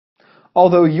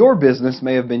Although your business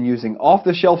may have been using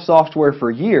off-the-shelf software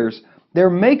for years, there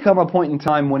may come a point in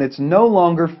time when it's no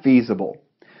longer feasible.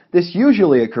 This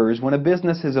usually occurs when a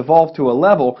business has evolved to a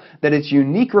level that its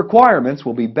unique requirements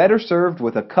will be better served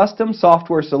with a custom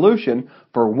software solution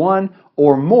for one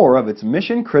or more of its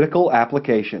mission-critical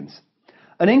applications.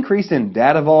 An increase in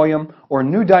data volume or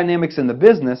new dynamics in the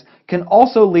business can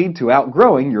also lead to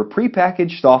outgrowing your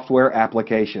prepackaged software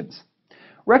applications.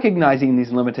 Recognizing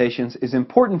these limitations is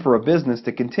important for a business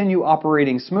to continue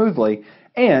operating smoothly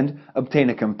and obtain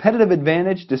a competitive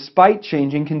advantage despite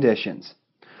changing conditions.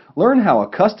 Learn how a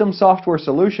custom software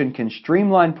solution can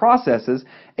streamline processes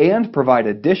and provide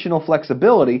additional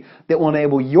flexibility that will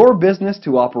enable your business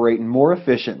to operate more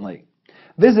efficiently.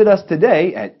 Visit us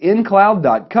today at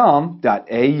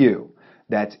encloud.com.au.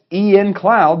 That's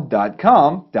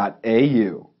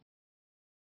encloud.com.au.